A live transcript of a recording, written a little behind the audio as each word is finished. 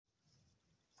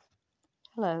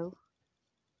Hello,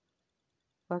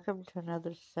 welcome to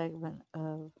another segment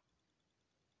of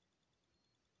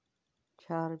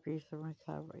Child Abuse and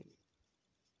Recovery.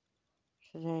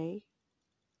 Today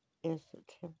is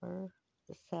September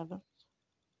the 7th,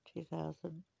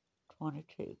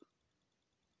 2022.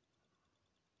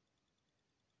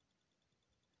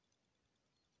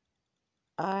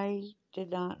 I did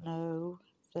not know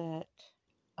that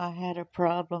I had a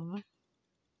problem.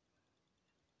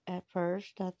 At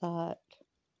first, I thought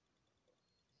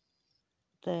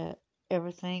that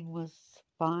everything was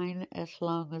fine as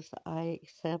long as I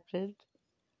accepted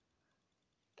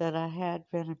that I had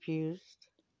been abused.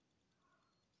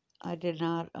 I did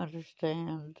not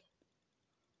understand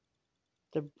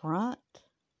the brunt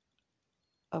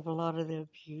of a lot of the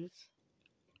abuse.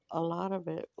 A lot of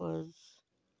it was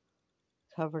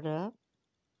covered up,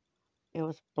 it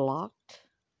was blocked,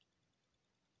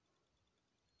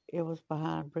 it was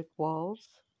behind brick walls,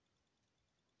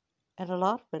 and a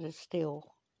lot of it is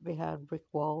still behind brick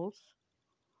walls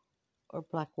or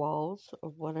black walls or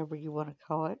whatever you want to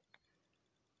call it.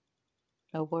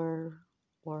 Nowhere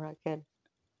where I can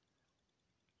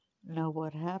know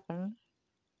what happened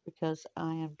because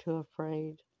I am too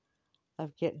afraid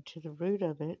of getting to the root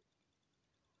of it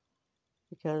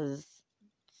because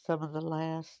some of the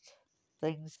last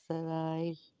things that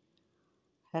I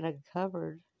had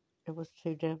uncovered, it was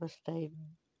too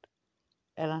devastating,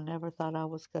 and I never thought I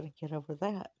was going to get over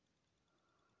that.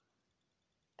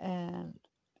 And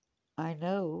I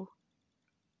know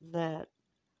that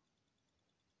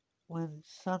when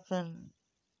something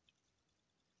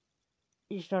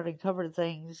you start uncovering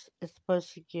things, it's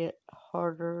supposed to get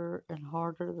harder and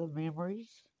harder, the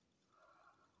memories.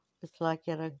 It's like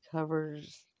it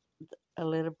uncovers a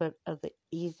little bit of the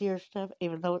easier stuff,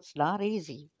 even though it's not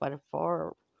easy, by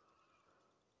far,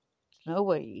 it's no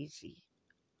way easy.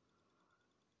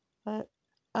 But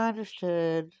I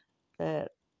understood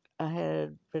that I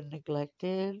had been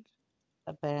neglected,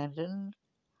 abandoned.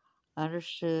 I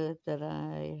understood that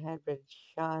I had been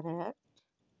shot at.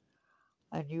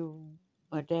 I knew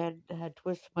my dad had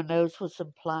twisted my nose with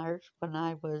some pliers when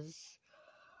I was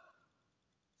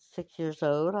 6 years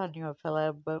old. I knew I fell out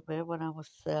of a boat bed when I was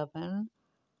 7.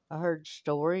 I heard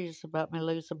stories about me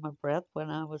losing my breath when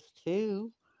I was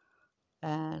 2,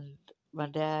 and my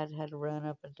dad had to run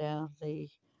up and down the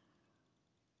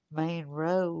main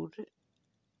road.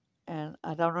 And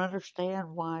I don't understand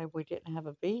why we didn't have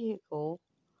a vehicle,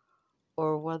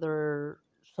 or whether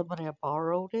somebody had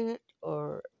borrowed it,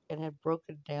 or it had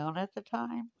broken down at the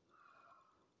time,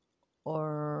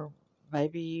 or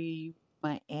maybe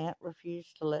my aunt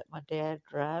refused to let my dad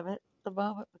drive at the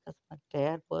moment because my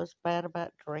dad was bad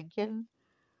about drinking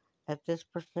at this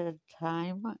percent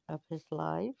time of his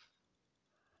life.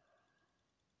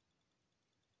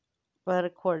 But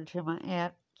according to my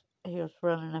aunt, he was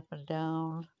running up and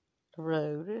down the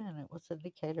road, and it was in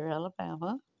Decatur,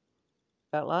 Alabama,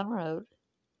 Beltline Road.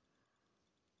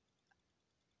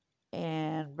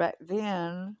 And back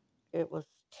then, it was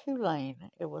 2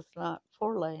 lane. It was not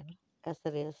 4 lane as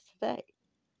it is today.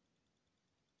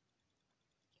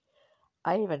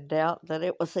 I even doubt that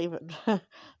it was even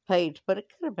paved, but it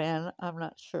could have been. I'm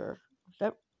not sure.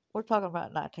 That, we're talking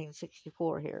about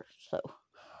 1964 here, so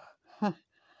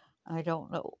I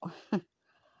don't know.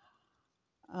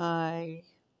 I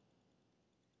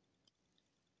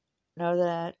know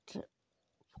that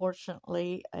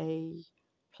fortunately a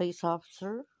police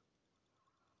officer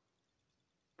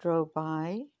drove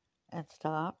by and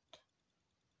stopped.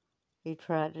 He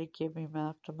tried to give me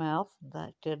mouth to mouth, and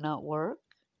that did not work.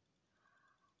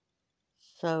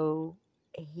 So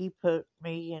he put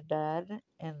me and Dad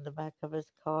in the back of his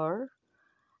car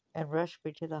and rushed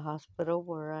me to the hospital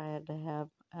where I had to have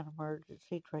an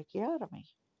emergency tracheotomy.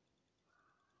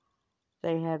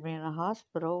 They had me in a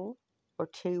hospital for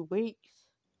 2 weeks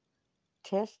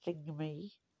testing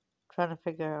me, trying to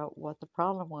figure out what the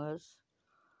problem was.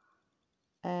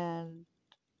 And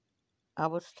I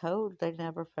was told they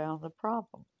never found the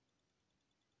problem.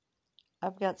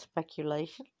 I've got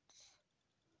speculations,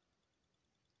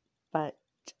 but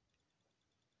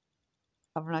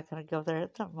I'm not going to go there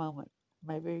at the moment.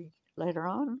 Maybe later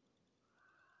on.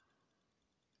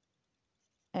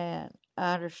 And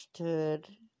I understood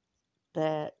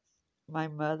that my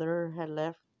mother had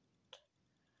left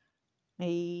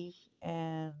me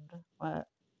and my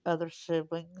other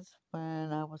siblings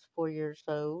when I was 4 years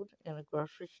old in a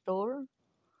grocery store.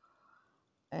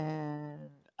 And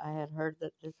I had heard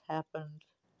that this happened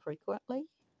frequently.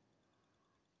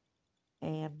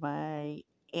 And my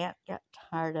aunt got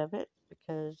tired of it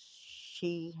because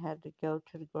she had to go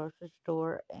to the grocery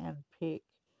store and pick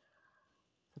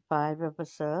the 5 of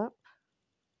us up.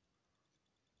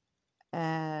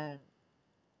 And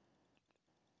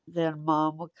then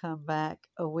Mom would come back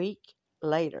a week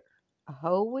later, a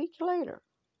whole week later.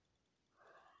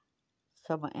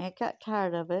 So my aunt got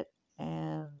tired of it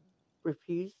and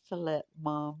refused to let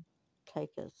Mom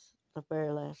take us the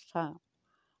very last time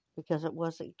because it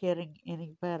wasn't getting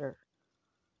any better.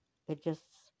 It just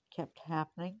kept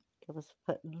happening. It was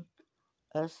putting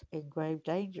us in grave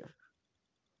danger.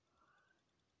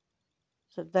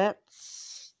 So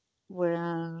that's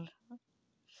when,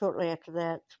 shortly after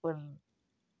that's when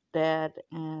Dad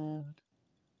and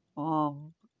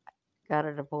Mom got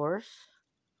a divorce.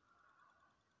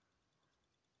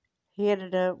 He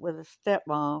ended up with a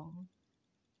stepmom,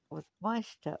 with my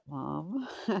stepmom.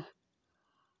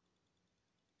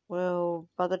 Well,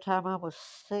 by the time I was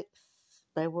 6,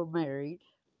 they were married,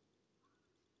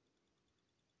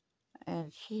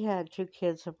 and she had 2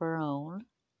 kids of her own.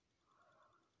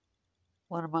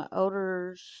 One of my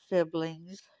older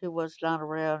siblings, who was not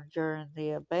around during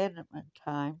the abandonment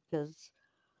time, because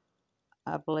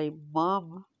I believe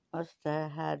Mom must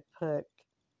have had put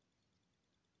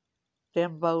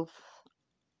them both,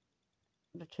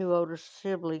 the 2 older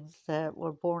siblings that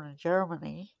were born in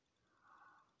Germany,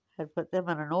 had put them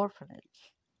in an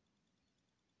orphanage.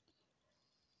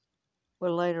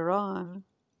 Well, later on,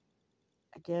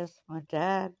 I guess my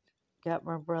dad got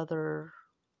my brother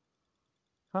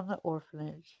from the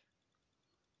orphanage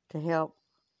to help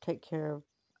take care of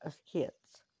us kids.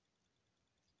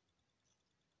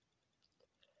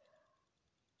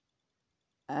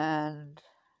 And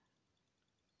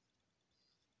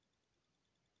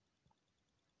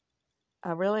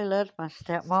I really loved my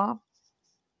stepmom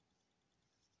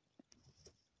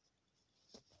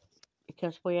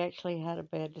because we actually had a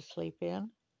bed to sleep in.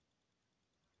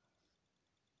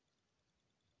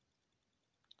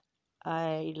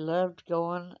 I loved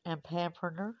going and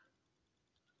pampering her.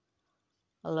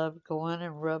 I loved going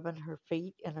and rubbing her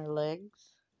feet and her legs.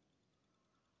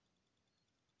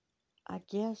 I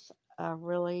guess I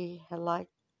really had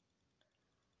liked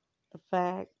the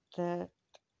fact that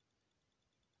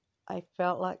I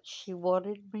felt like she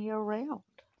wanted me around.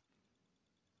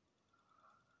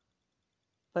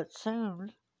 But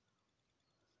soon,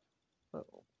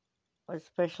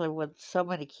 especially with so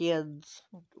many kids,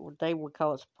 they would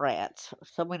call us brats,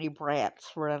 so many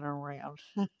brats running around.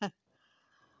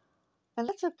 And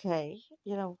that's okay.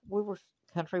 You know, we were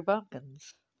country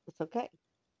bumpkins. It's okay.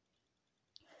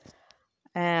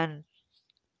 And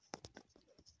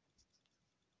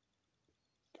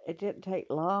it didn't take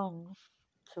long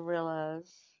to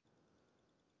realize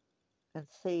and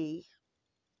see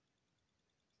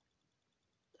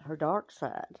her dark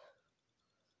side,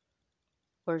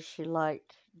 where she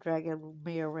liked dragging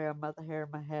me around by the hair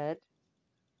of my head.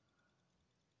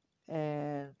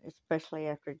 And especially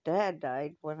after Dad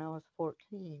died when I was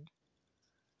 14,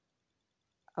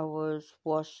 I was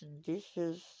washing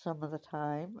dishes some of the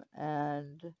time,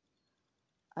 and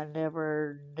I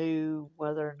never knew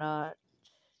whether or not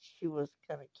she was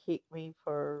going to kick me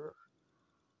for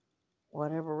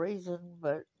whatever reason,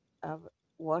 but I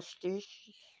washed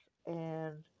dishes,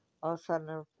 and all of a sudden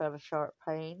I felt a sharp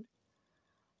pain,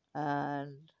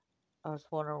 and I was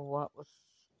wondering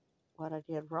what I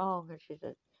did wrong, and she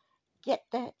said, "Get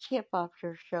that chip off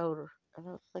your shoulder." And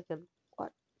I was thinking,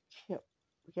 what chip?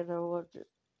 You know,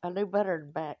 I knew better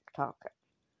than back talking.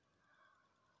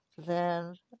 So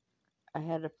then I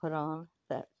had to put on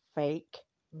that fake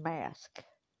mask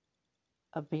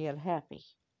of being happy.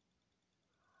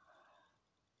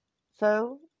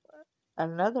 So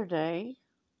another day,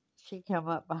 she come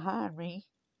up behind me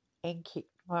and kicked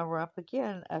my rump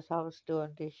again as I was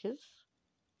doing dishes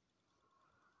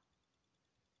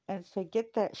and said,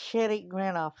 "Get that shitty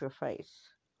grin off your face."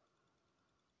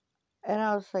 And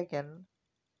I was thinking,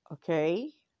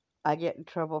 okay, I get in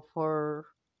trouble for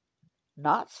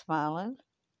not smiling,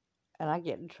 and I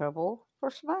get in trouble for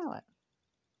smiling.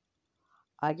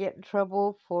 I get in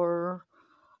trouble for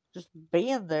just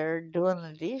being there doing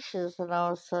the dishes, and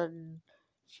all of a sudden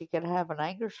she could have an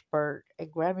anger spurt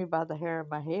and grab me by the hair of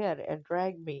my head and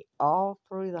drag me all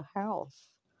through the house.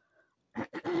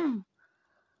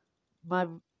 My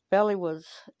belly was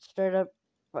straight up.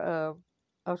 Uh,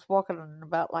 I was walking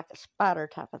about like a spider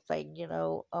type of thing, you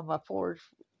know, on my forge,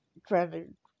 trying to,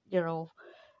 you know,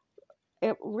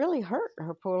 it really hurt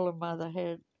her pulling by the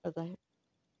head of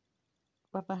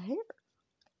by my hair.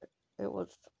 It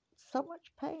was so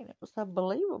much pain. It was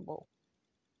unbelievable.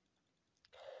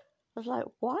 I was like,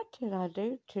 what did I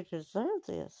do to deserve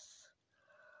this?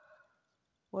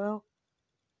 Well,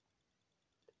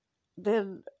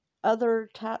 then other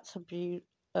types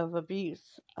of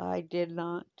abuse I did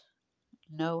not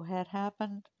know had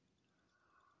happened.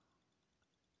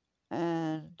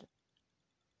 And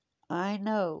I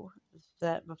know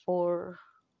that before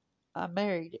I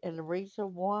married, and the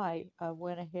reason why I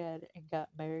went ahead and got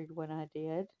married when I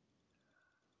did,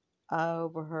 I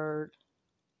overheard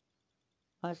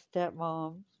my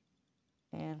stepmom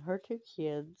and her two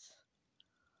kids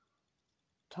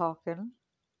talking.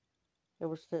 They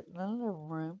were sitting in the living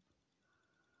room.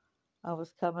 I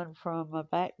was coming from a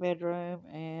back bedroom,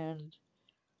 and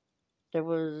there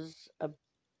was a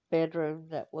bedroom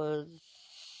that was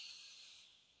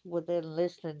within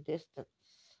listening distance.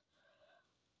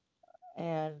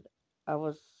 And I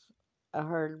was, I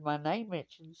heard my name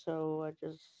mentioned, so I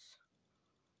just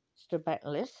stood back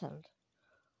and listened.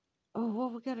 Oh,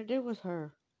 what we gonna do with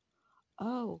her?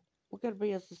 Oh, we're gonna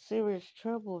be in some serious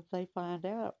trouble if they find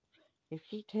out. If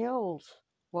she tells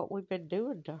what we've been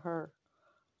doing to her,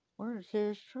 we're in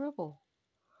serious trouble.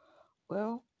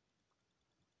 Well,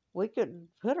 we couldn't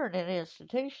put her in an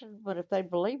institution, but if they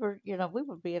believe her, we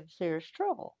would be in serious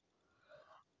trouble.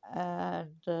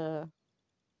 And,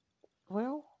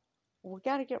 well, we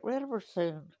got to get rid of her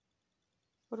soon.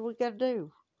 What are we going to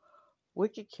do? We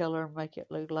could kill her and make it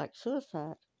look like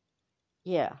suicide.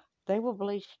 Yeah, they will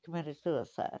believe she committed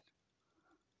suicide.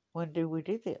 When do we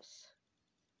do this?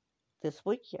 This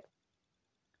weekend.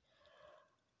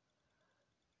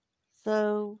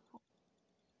 So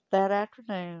that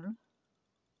afternoon,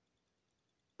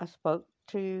 I spoke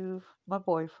to my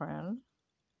boyfriend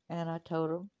and I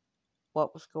told him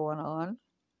what was going on.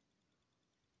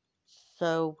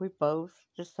 So we both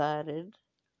decided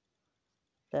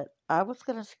that I was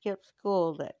going to skip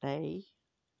school that day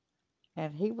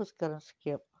and he was going to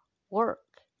skip work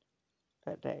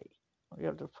that day,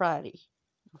 the Friday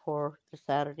before the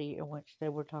Saturday in which they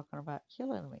were talking about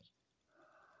killing me.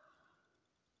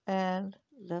 And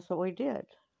that's what we did.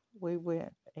 We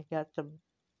went and got the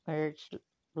marriage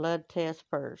blood test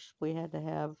first. We had to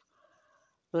have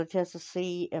blood tests to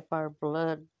see if our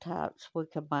blood types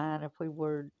would combine, if we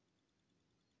were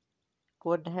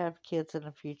going to have kids in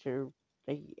the future.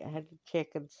 They had to check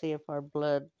and see if our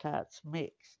blood types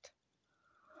mixed.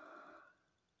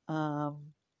 Um,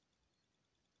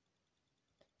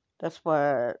 that's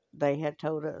why they had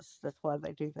told us. That's why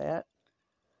they do that.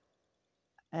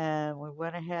 And we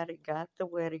went ahead and got the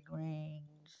wedding rings,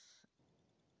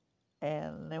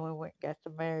 and then we went and got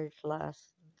the marriage license.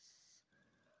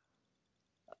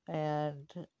 And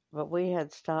but we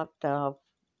had stopped off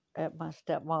at my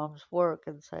stepmom's work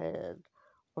and said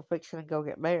we're fixing to go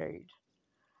get married,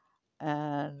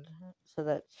 and so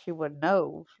that she would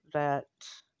know that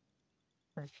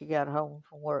when she got home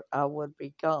from work I would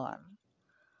be gone.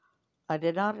 I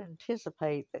did not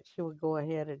anticipate that she would go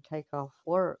ahead and take off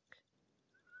work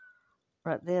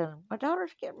right then. My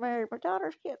daughter's getting married. My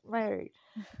daughter's getting married.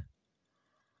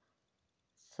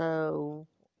 So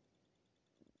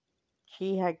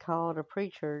she had called a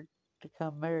preacher to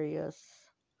come marry us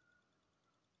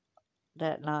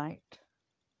that night.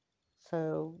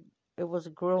 So it was a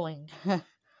grueling, it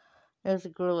was a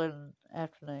grueling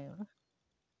afternoon.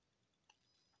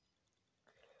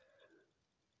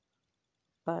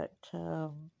 But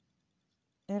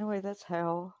anyway, that's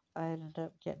how I ended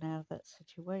up getting out of that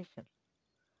situation.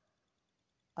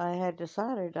 I had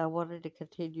decided I wanted to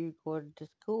continue going to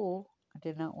school. I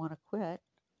did not want to quit.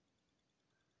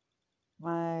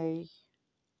 My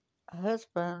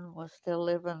husband was still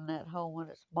living at home with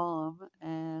his mom,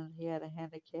 and he had a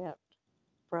handicapped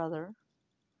brother.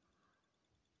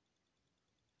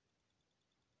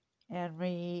 And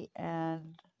me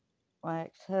and my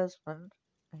ex-husband,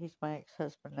 he's my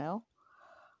ex-husband now,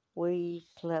 we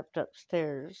slept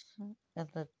upstairs in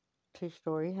the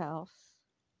two-story house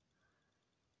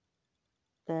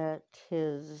that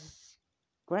his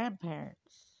grandparents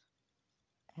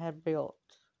had built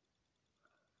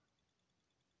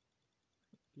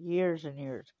years and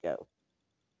years ago.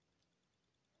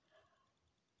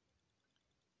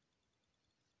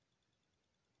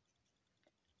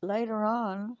 Later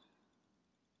on,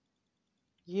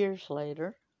 years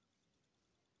later,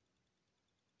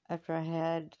 after I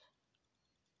had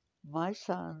my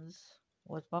sons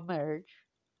with my marriage,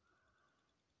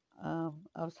 I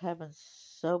was having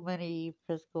so many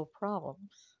physical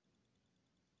problems,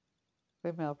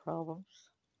 female problems,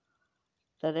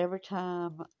 that every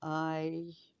time I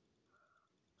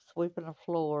sweeping the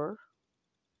floor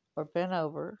or bent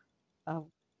over, I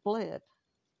bled.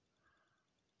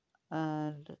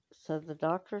 And so the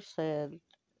doctor said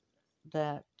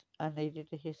that I needed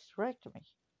a hysterectomy.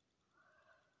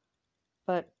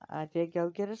 But I did go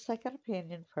get a second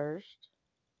opinion first.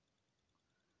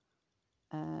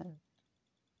 And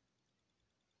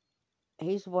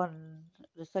he's one,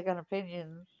 the second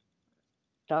opinion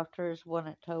doctor is one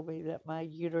that told me that my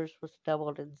uterus was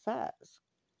doubled in size.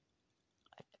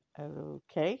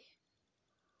 Okay.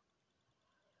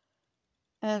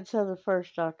 And so the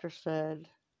first doctor said,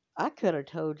 I could have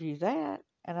told you that.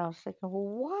 And I was thinking,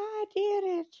 well, why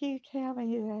didn't you tell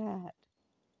me that?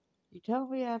 You told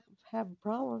me I've had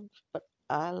problems, but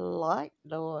I like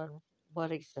knowing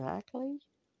what exactly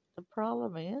the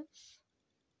problem is,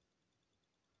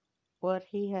 what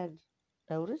he had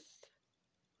noticed.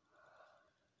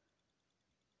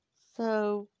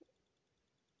 So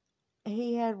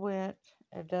he had went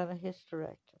and done a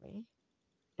hysterectomy,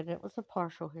 and it was a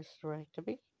partial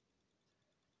hysterectomy.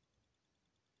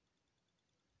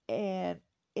 And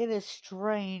it is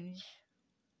strange,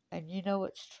 and you know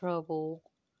it's trouble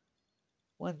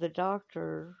when the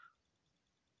doctor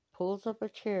pulls up a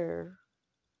chair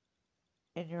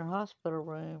in your hospital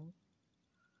room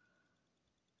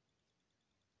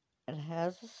and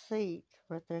has a seat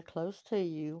right there close to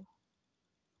you.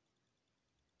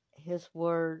 His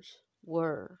words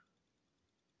were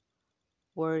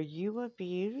you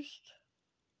abused?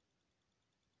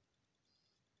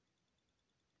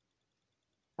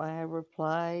 My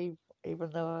reply,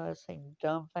 even though I seemed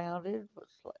dumbfounded,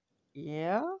 was like,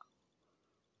 yeah,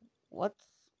 what's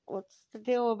what's the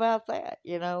deal about that?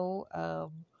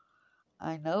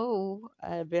 I know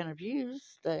I've been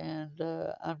abused and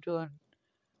I'm doing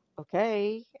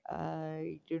okay.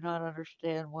 I do not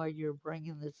understand why you're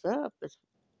bringing this up. It's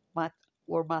my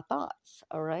were my thoughts.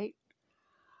 All right.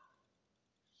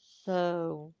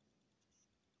 So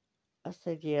I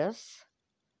said yes.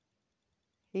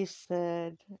 He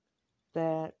said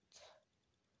that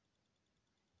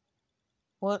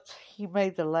once he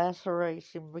made the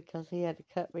laceration because he had to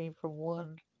cut me from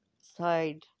one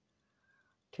side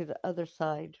to the other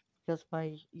side because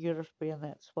my uterus being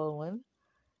that swollen.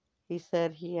 He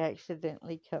said he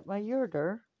accidentally cut my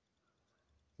ureter,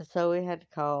 and so he had to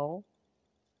call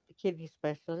the kidney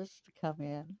specialist to come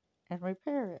in and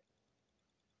repair it.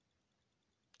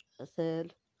 I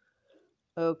said,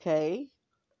 okay.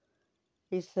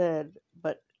 He said,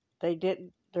 but they're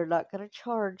not going to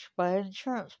charge my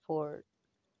insurance for it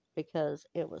because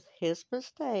it was his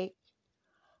mistake.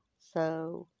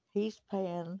 So he's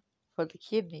paying for the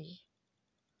kidney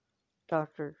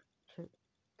doctor to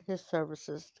his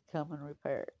services to come and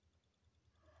repair it.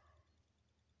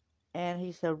 And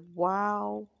he said,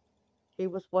 wow, he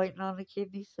was waiting on the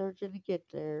kidney surgeon to get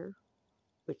there,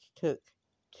 which took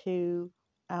 2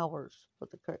 hours for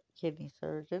the kidney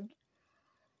surgeon.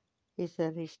 He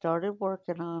said he started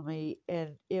working on me,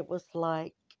 and it was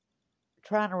like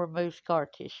trying to remove scar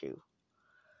tissue.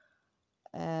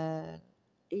 And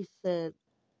he said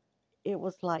it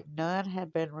was like none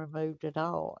had been removed at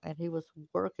all. And he was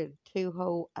working 2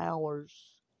 whole hours.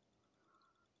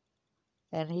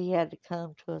 And he had to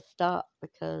come to a stop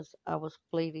because I was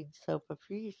bleeding so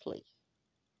profusely.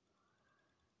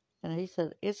 And he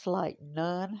said it's like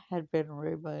none had been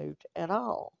removed at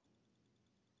all.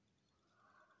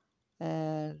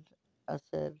 And I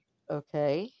said,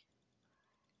 okay.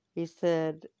 He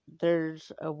said,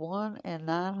 there's a 1 in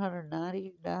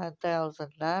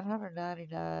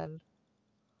 999,999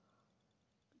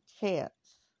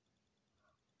 chance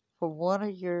for one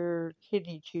of your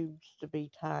kidney tubes to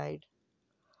be tied,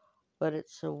 but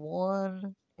it's a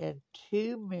 1 in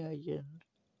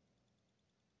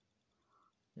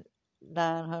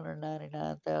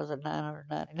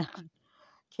 2,999,999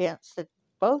 chance that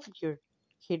both of your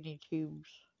kidney tubes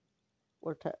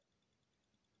were tied.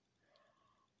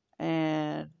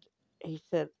 And he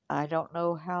said, I don't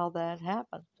know how that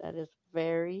happened. That is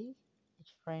very,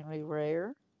 extremely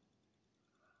rare.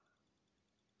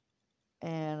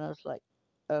 And I was like,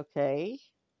 okay.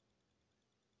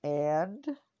 And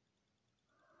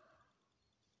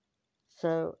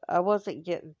so I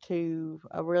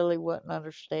really wasn't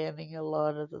understanding a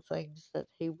lot of the things that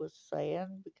he was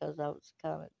saying because I was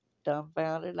kind of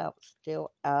dumbfounded. I was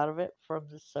still out of it from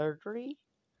the surgery.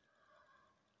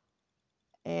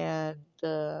 And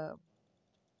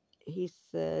he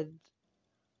said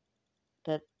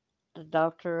that the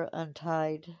doctor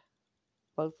untied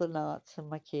both the knots in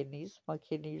my kidneys. My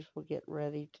kidneys were getting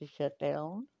ready to shut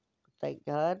down. Thank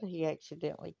God he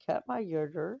accidentally cut my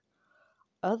ureter.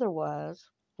 Otherwise,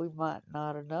 we might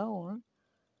not have known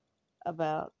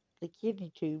about the kidney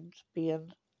tubes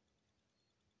being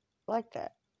like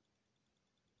that.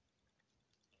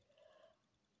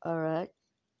 All right.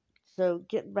 So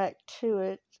getting back to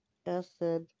it, I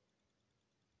said,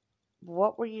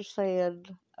 what were you saying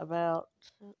about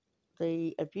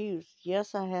the abuse?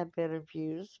 Yes, I have been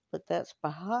abused, but that's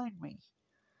behind me.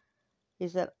 He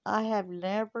said, I have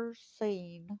never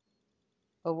seen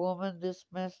a woman this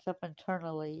messed up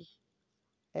internally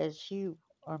as you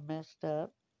are messed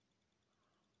up.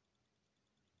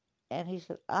 And he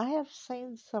said, I have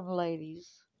seen some ladies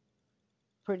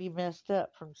pretty messed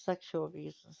up from sexual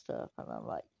abuse and stuff. And I'm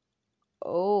like,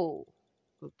 oh,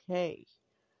 okay.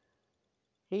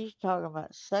 He's talking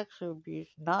about sexual abuse,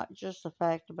 not just the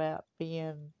fact about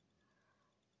being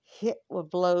hit with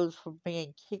blows from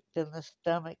being kicked in the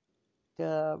stomach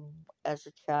as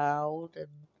a child and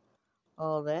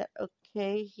all that.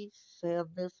 Okay, he's saying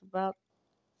this about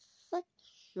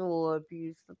sexual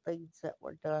abuse, the things that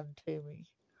were done to me.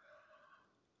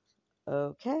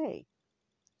 Okay.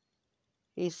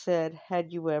 He said,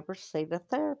 had you ever seen a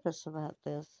therapist about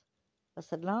this? I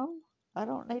said, no, I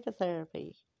don't need a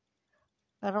therapy.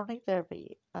 I don't need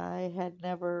therapy. I had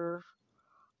never,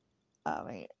 I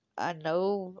mean, I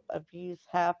know abuse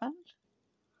happened,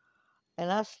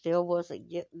 and I still wasn't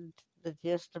getting the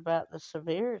gist about the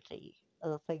severity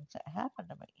of the things that happened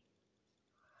to me.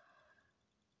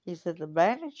 He said, the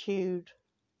magnitude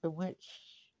in which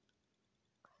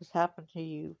has happened to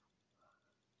you,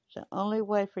 the only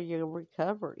way for your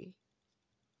recovery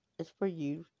is for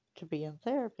you to be in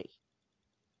therapy.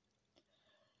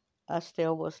 I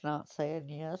still was not saying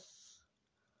yes.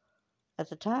 At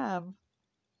the time,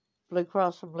 Blue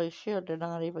Cross and Blue Shield did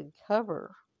not even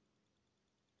cover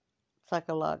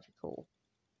psychological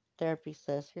therapy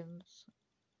sessions,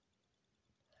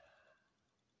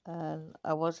 and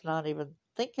I was not even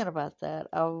thinking about that.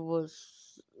 I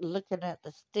was looking at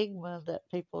the stigma that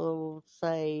people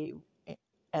say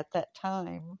at that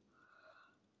time,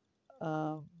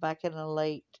 back in the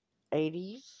late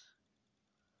 80s,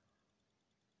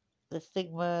 the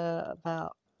stigma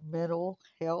about mental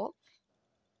health.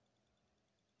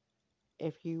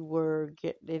 If you were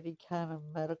getting any kind of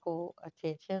medical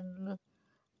attention,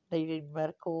 needing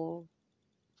medical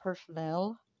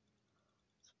personnel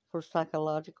for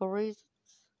psychological reasons,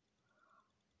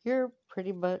 you're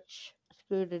pretty much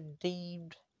screwed and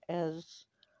deemed as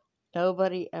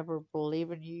nobody ever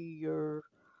believing you.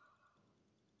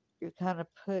 You're kind of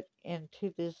put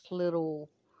into this little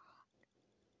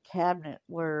cabinet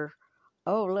where,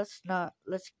 oh, let's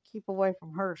keep away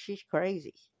from her. She's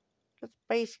crazy. That's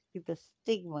basically the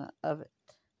stigma of it.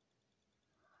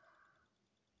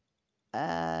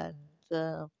 And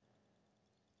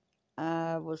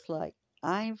I was like,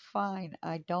 I'm fine.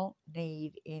 I don't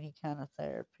need any kind of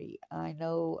therapy. I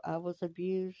know I was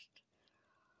abused,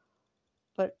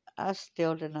 but I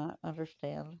still did not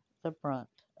understand the brunt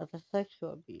of the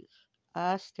sexual abuse.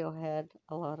 I still had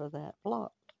a lot of that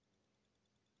blocked.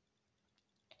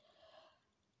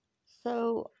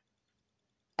 So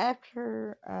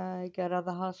after I got out of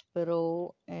the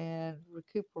hospital and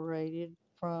recuperated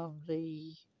from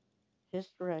the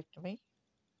hysterectomy,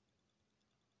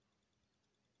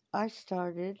 I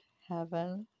started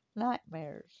having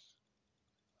nightmares.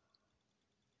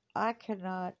 I could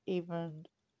not even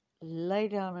lay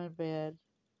down in bed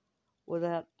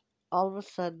without all of a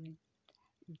sudden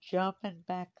jumping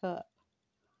back up.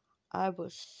 I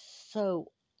was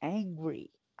so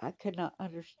angry. I could not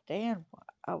understand why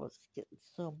I was getting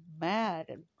so mad.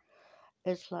 And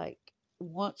it's like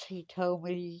once he told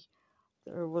me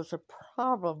there was a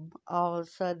problem, all of a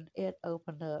sudden it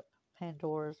opened up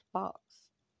Pandora's box.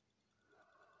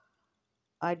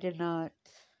 I did not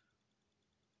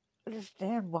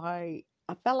understand why.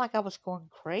 I felt like I was going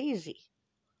crazy.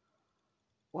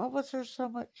 Why was there so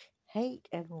much hate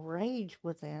and rage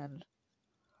within?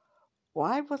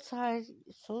 Why was I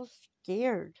so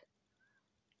scared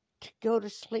to go to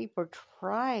sleep or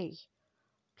try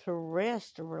to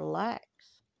rest or relax?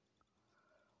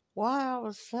 Why all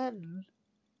of a sudden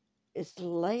is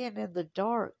laying in the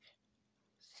dark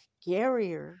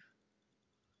scarier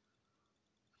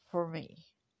for me?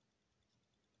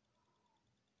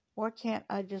 Why can't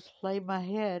I just lay my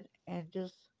head and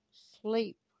just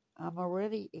sleep? I'm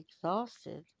already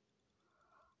exhausted,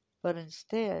 but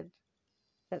instead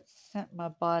that sent my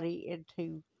body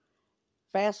into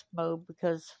fast mode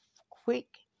because quick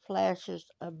flashes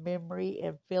of memory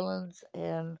and feelings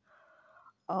and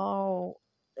oh,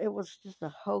 it was just a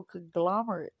whole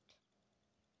conglomerate.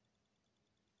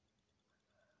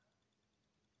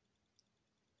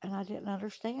 And I didn't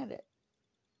understand it.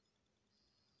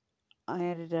 I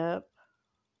ended up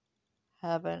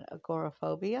having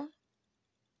agoraphobia.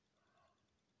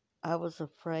 I was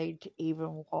afraid to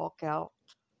even walk out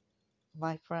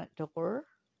my front door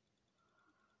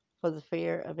for the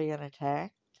fear of being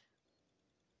attacked.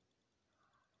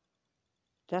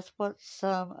 That's what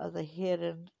some of the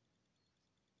hidden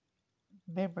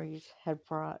memories had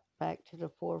brought back to the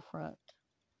forefront.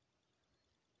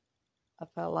 I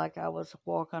felt like I was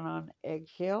walking on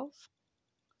eggshells.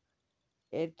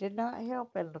 It did not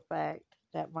help in the fact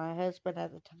that my husband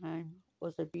at the time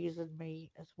was abusing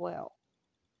me as well.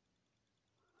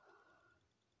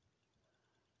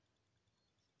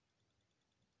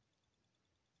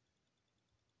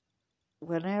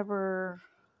 Whenever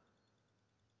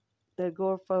the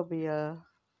agoraphobia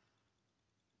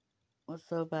was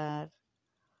so bad,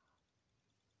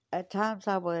 at times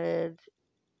I would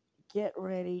get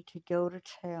ready to go to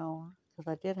town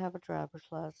because I did have a driver's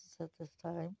license at this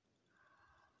time.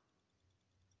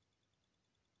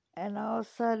 And all of a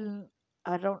sudden,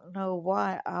 I don't know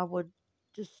why, I would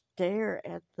just stare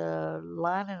at the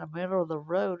line in the middle of the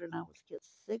road and I would get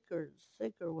sicker and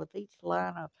sicker with each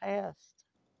line I passed.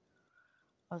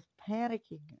 I was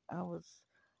panicking. I was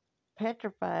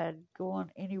petrified going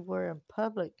anywhere in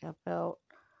public. I felt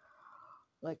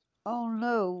like, oh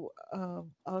no, all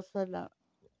of a sudden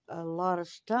a lot of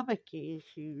stomach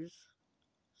issues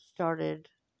started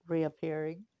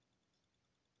reappearing.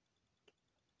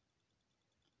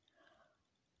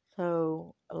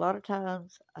 So a lot of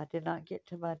times I did not get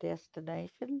to my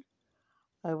destination.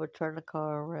 I would turn the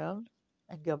car around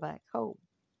and go back home.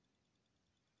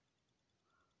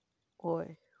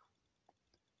 Boy,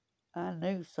 I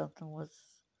knew something was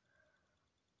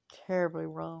terribly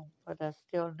wrong, but I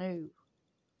still knew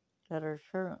that our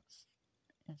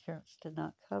insurance did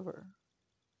not cover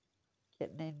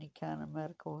getting any kind of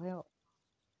medical help.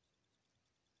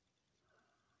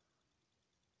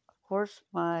 Of course,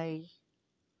 my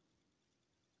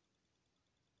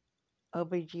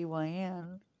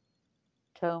OBGYN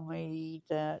told me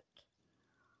that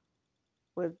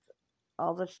with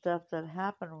all the stuff that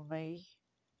happened with me,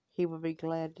 he would be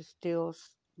glad to still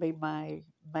be my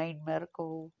main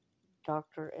medical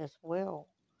doctor as well.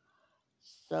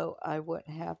 So I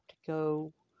wouldn't have to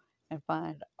go and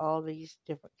find all these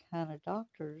different kind of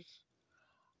doctors.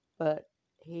 But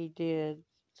he did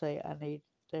say I need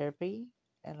therapy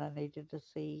and I needed to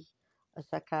see a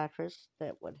psychiatrist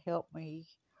that would help me,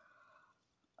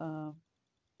 um,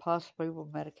 possibly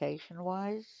with medication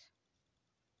wise,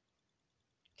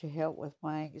 to help with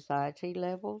my anxiety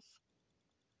levels.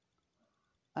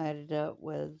 I ended up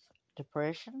with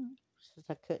depression since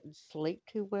I couldn't sleep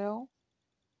too well.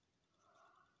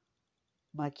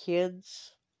 My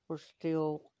kids were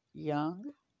still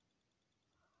young.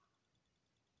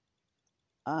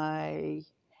 I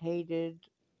hated,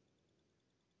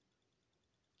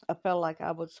 I felt like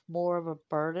I was more of a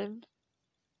burden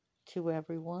to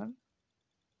everyone.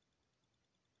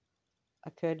 I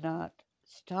could not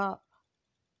stop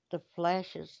the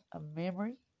flashes of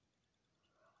memory.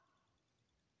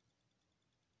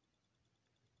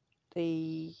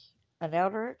 The An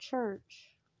elder at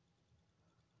church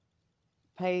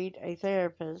paid a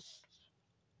therapist,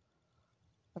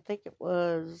 I think it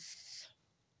was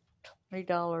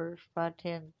 $20, 5,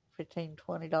 10, 15,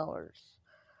 $20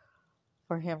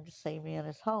 for him to see me in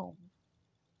his home.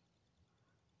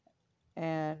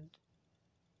 And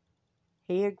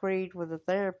he agreed with the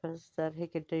therapist that he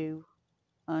could do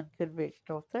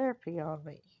unconventional therapy on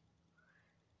me.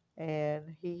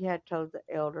 And he had told the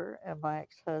elder and my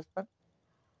ex-husband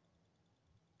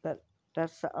that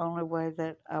that's the only way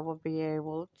that I would be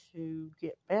able to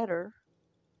get better.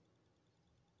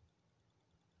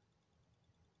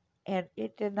 And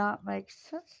it did not make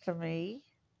sense to me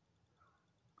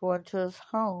going to his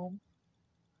home.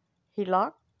 He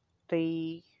locked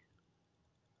the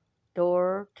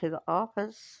door to the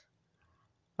office,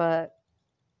 but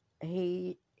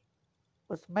he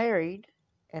was married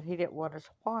and he didn't want his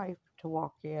wife to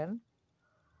walk in.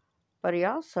 But he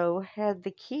also had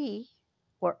the key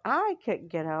where I couldn't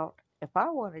get out if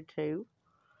I wanted to.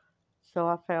 So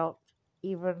I felt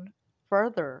even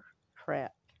further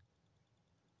trapped.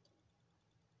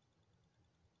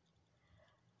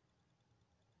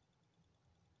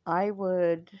 I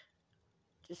would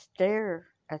just stare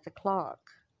at the clock,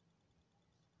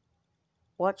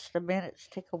 watch the minutes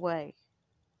tick away.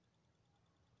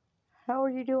 How are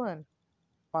you doing?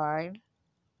 Fine.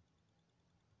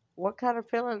 What kind of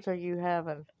feelings are you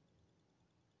having?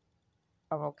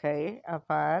 I'm okay. I'm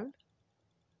fine.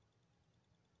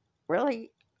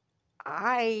 Really,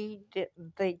 I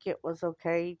didn't think it was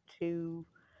okay to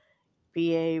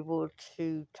be able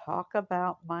to talk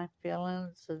about my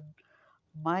feelings and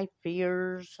my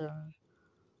fears and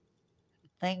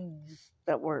things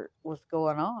that was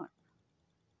going on.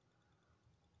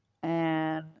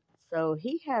 And so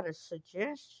he had a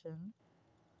suggestion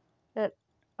that,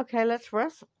 okay, let's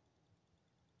wrestle.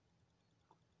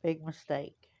 Big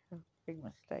mistake. Big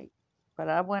mistake. But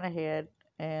I went ahead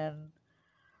and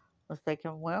was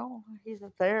thinking, well, he's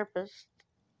a therapist.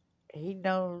 he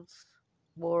knows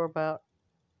more about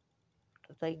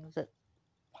the things that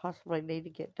possibly need to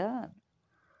get done.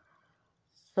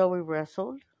 So we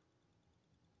wrestled.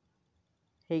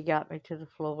 He got me to the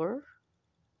floor.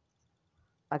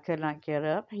 I could not get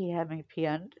up. He had me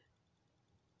pinned,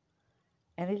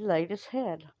 and he laid his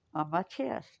head on my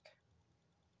chest.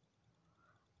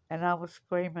 And I was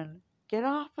screaming, "Get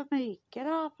off of me! Get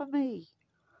off of me!"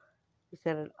 He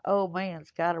said, "An old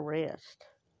man's got to rest."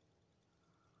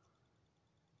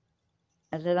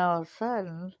 And then all of a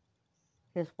sudden,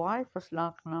 his wife was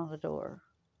knocking on the door.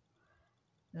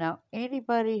 Now,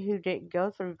 anybody who didn't go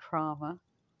through trauma,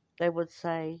 they would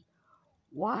say,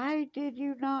 "Why did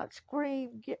you not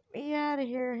scream, 'Get me out of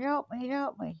here, help me,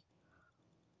 help me'?"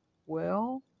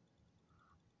 Well,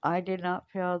 I did not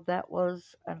feel that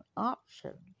was an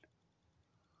option.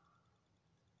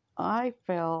 I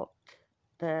felt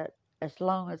that as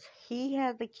long as he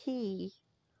had the key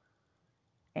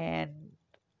and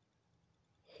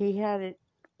he had it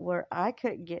where I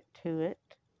couldn't get to it,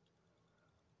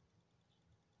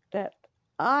 that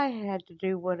I had to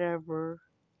do whatever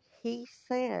he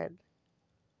said.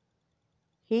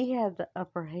 He had the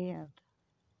upper hand.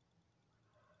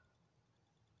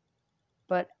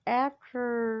 But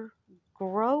after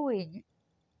growing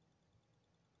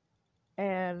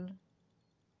and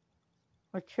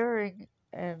maturing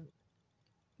and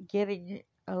getting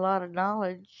a lot of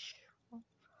knowledge,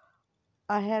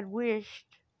 I had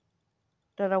wished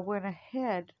that I went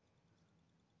ahead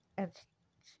and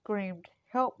screamed,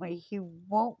 "Help me! He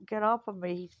won't get off of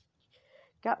me. He's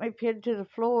got me pinned to the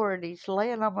floor and he's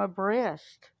laying on my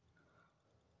breast."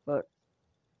 But,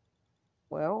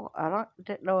 well,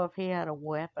 didn't know if he had a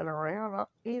weapon around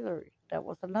either. That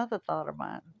was another thought of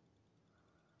mine.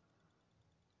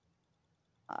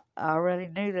 I already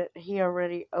knew that he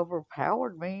already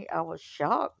overpowered me. I was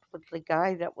shocked with the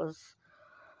guy that was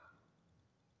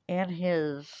in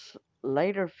his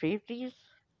later 50s,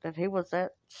 that he was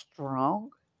that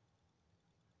strong.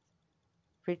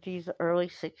 50s, early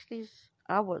 60s.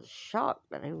 I was shocked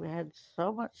that he had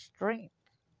so much strength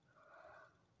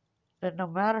that no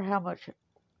matter how much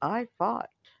I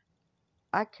fought,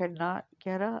 I could not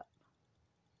get up.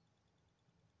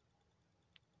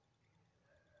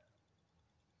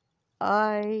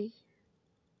 I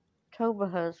told my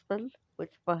husband,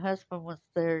 which my husband was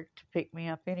there to pick me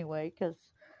up anyway, because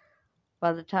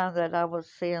by the time that I was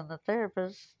seeing the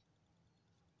therapist,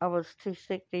 I was too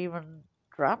sick to even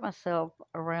drive myself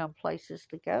around places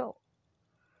to go.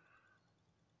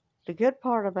 The good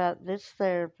part about this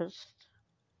therapist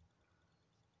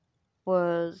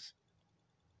was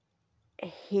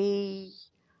he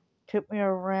took me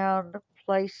around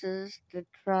places to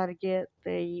try to get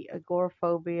the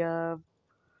agoraphobia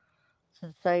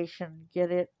sensation,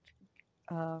 get it,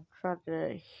 try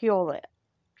to heal that.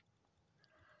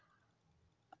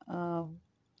 Um,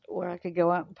 where I could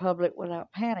go out in public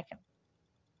without panicking.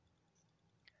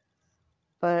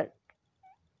 But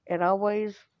it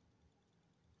always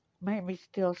made me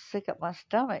still sick at my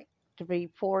stomach to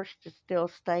be forced to still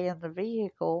stay in the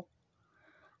vehicle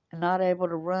and not able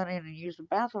to run in and use the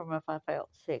bathroom if I felt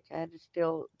sick. I had to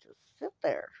still just sit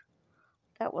there.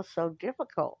 That was so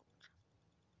difficult.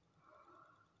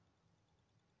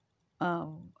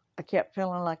 I kept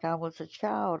feeling like I was a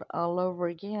child all over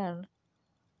again,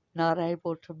 not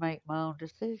able to make my own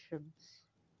decisions.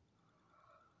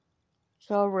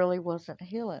 So I really wasn't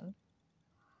healing.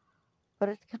 But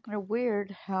it's kind of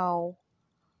weird how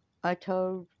I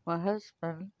told my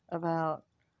husband about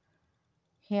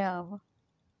him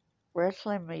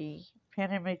wrestling me,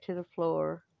 pinning me to the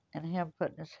floor, and him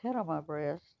putting his head on my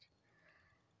breast.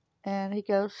 And he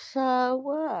goes, "So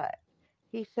what?"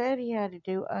 He said he had to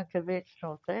do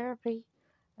unconventional therapy.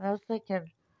 And I was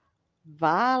thinking,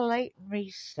 violating me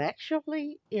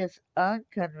sexually is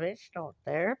unconventional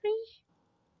therapy?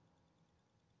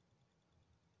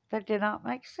 That did not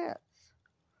make sense.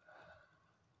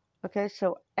 Okay,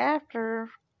 so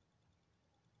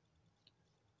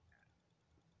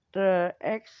the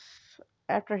ex,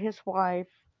 after his wife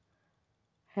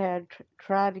had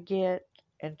tried to get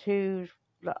into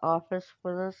the office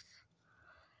with us,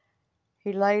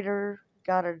 he later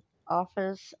got an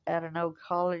office at an old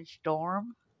college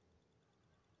dorm,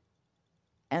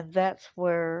 and that's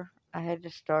where I had to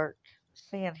start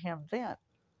seeing him then.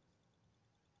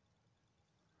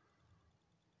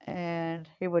 And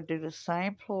he would do the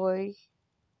same ploy.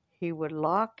 He would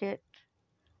lock it,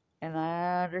 and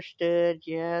I understood,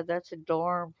 yeah, that's a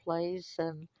dorm place,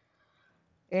 and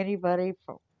anybody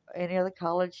from any of the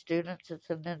college students that's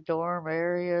in the dorm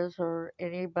areas or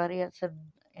anybody that's in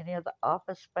any of the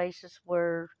office spaces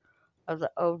where of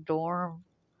the old dorm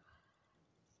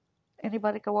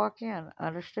Anybody could walk in. I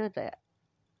understood that.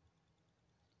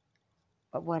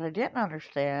 But what I didn't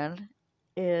understand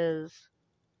is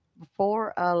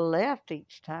before I left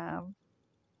each time,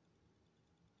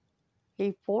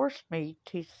 he forced me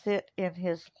to sit in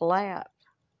his lap.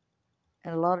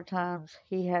 And a lot of times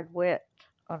he had wet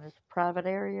on his private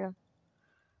area.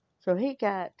 So he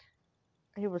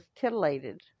was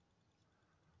titillated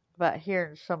about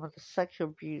hearing some of the sexual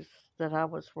abuse that I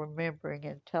was remembering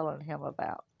and telling him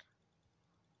about.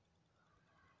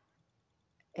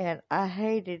 And I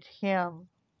hated him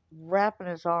wrapping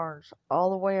his arms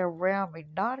all the way around me,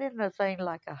 not in a thing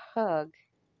like a hug,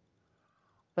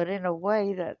 but in a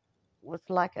way that was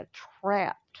like a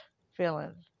trapped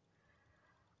feeling.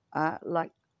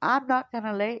 Like, I'm not going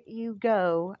to let you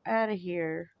go out of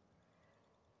here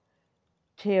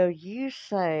till you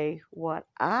say what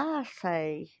I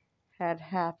say had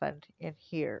happened in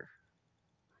here.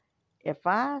 If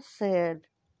I said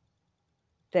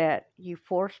that you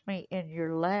forced me in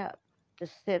your lap to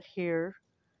sit here,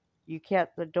 you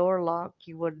kept the door locked,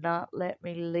 you would not let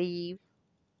me leave.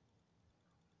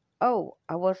 Oh,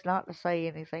 I was not to say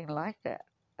anything like that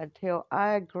until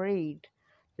I agreed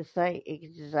to say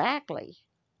exactly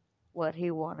what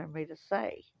he wanted me to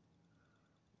say.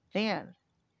 Then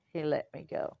he let me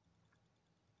go.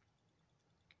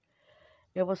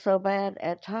 It was so bad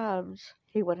at times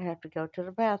he would have to go to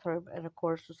the bathroom, and of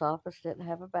course his office didn't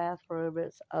have a bathroom.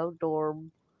 It's a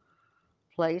dorm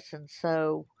place, and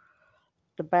so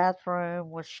the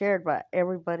bathroom was shared by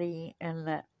everybody in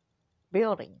that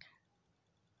building.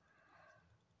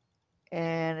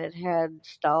 And it had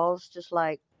stalls just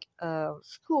like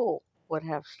school would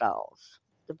have stalls,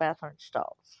 the bathroom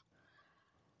stalls.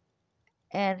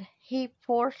 And he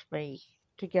forced me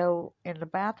to go in the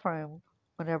bathroom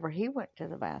whenever he went to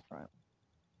the bathroom.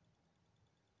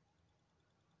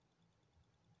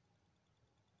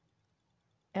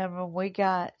 And when we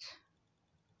got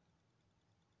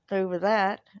through with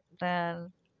that,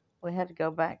 then we had to go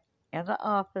back in the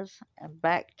office and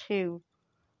back to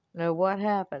know what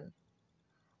happened.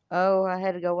 Oh, I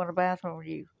had to go in the bathroom with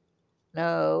you.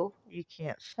 No, you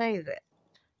can't say that.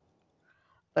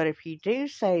 But if you do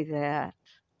say that,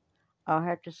 I'll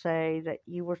have to say that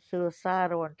you were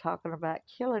suicidal and talking about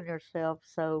killing yourself,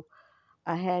 so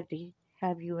I had to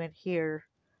have you in here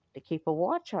to keep a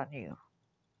watch on you.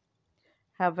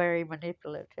 How very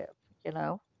manipulative, you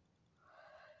know?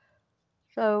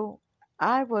 So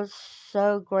I was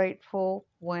so grateful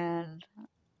when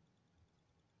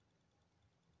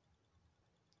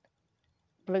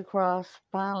Blue Cross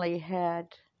finally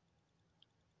had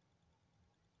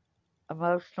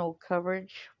emotional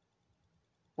coverage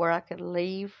where I could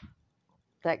leave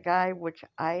that guy, which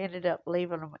I ended up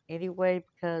leaving him anyway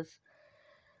because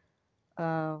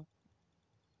um,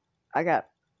 I got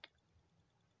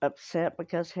upset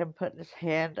because him putting his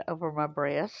hand over my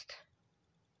breast.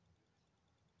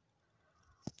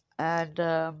 And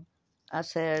I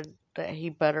said that he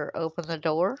better open the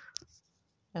door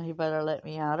and he better let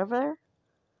me out of there.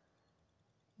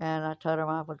 And I told him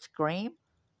I would scream.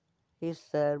 He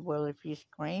said, well, if you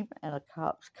scream and the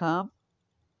cops come,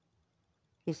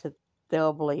 he said,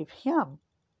 they'll believe him.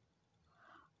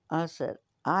 I said,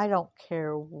 I don't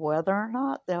care whether or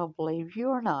not they'll believe you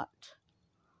or not,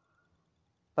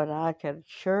 but I can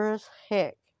sure as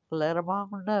heck let them all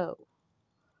know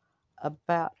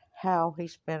about how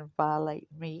he's been violating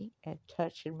me and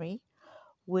touching me,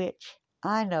 which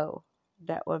I know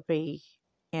that would be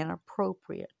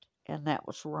inappropriate and that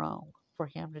was wrong for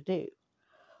him to do.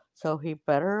 So he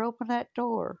better open that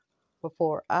door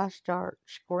before I start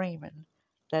screaming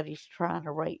that he's trying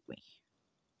to rape me.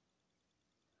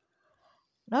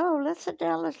 No, let's sit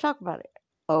down, let's talk about it.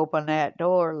 Open that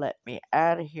door, let me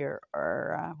out of here,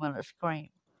 or I'm going to scream.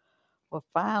 Well,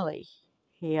 finally,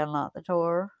 he unlocked the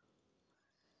door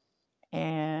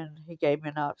and he gave me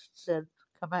an option. Said,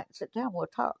 come back and sit down, we'll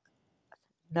talk.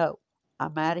 No,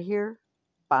 I'm out of here.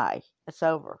 Bye. It's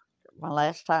over. My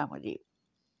last time with you.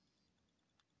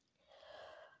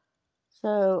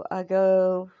 So I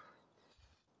go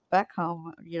back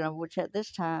home, which at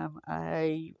this time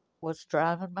I was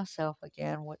driving myself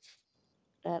again, which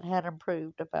that had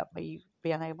improved about me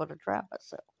being able to drive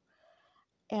myself.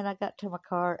 And I got to my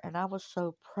car and I was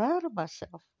so proud of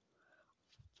myself.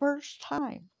 First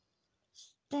time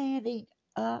standing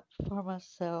up for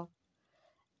myself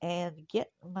and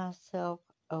getting myself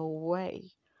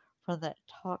away from that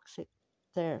toxic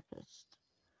therapist.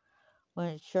 When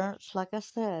insurance, like I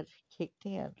said, kicked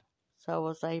in, so I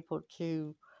was able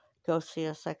to go see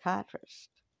a psychiatrist.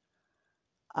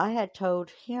 I had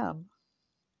told him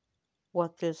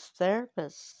what this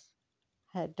therapist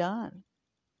had done,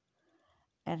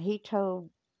 and he told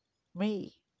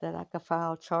me that I could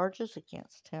file charges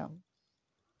against him.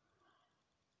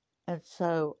 And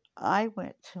so I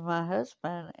went to my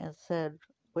husband and said,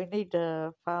 we need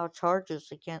to file charges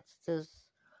against this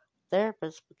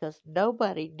therapist because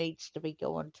nobody needs to be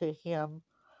going to him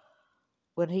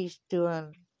when he's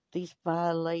doing these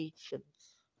violations.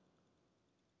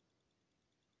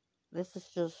 This is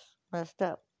just messed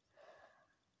up.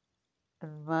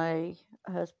 And my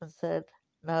husband said,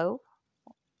 no.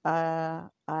 I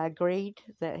agreed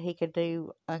that he could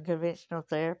do unconventional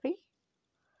therapy,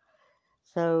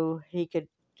 so he could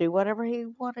do whatever he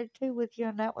wanted to with you,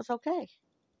 and that was okay.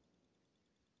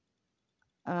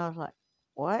 And I was like,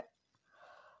 what?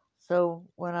 So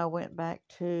when I went back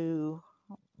to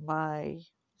my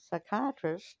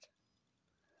psychiatrist,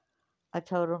 I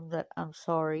told him that I'm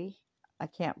sorry, I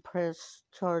can't press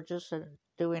charges and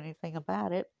do anything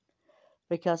about it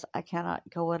because I cannot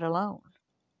go it alone.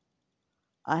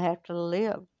 I have to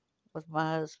live with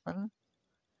my husband,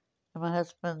 and my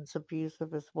husband's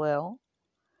abusive as well,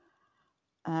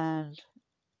 and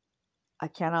I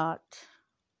cannot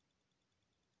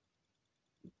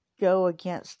go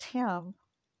against him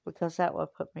because that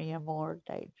would put me in more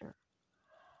danger.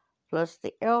 Plus,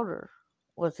 the elder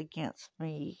was against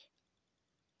me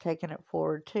taking it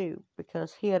forward too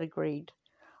because he had agreed,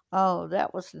 oh,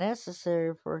 that was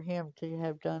necessary for him to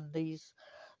have done these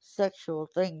sexual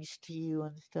things to you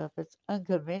and stuff. It's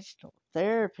unconventional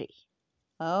therapy.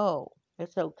 Oh,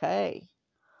 it's okay.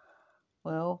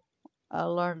 Well, I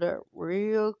learned that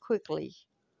real quickly.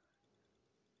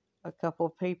 A couple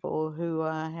of people who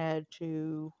I had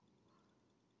to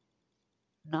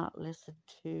not listen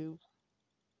to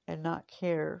and not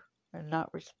care and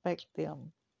not respect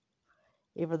them,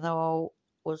 even though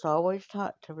I was always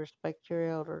taught to respect your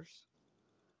elders.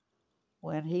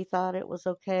 When he thought it was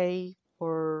okay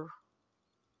for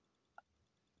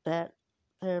that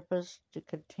therapist to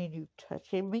continue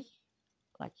touching me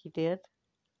like he did,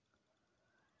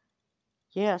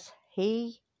 yes,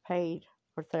 he paid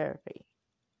for therapy,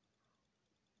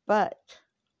 but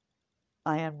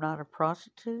I am not a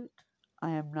prostitute,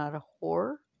 I am not a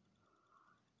whore,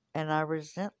 and I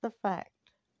resent the fact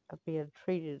of being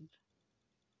treated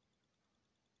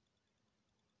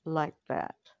like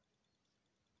that.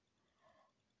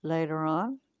 Later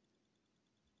on,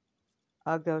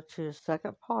 I'll go to the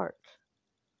second part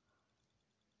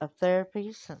of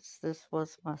therapy since this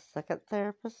was my second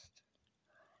therapist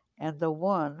and the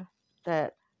one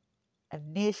that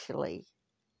initially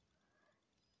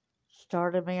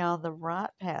started me on the right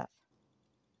path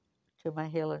to my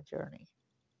healing journey.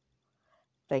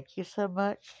 Thank you so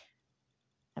much,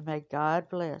 and may God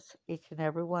bless each and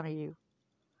every one of you.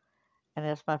 And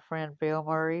as my friend Bill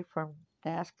Murray from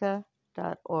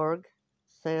NASCA.org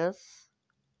says,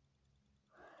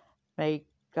 may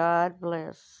God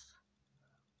bless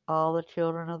all the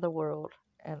children of the world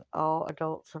and all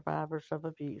adult survivors of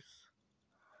abuse.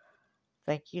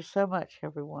 Thank you so much,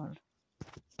 everyone.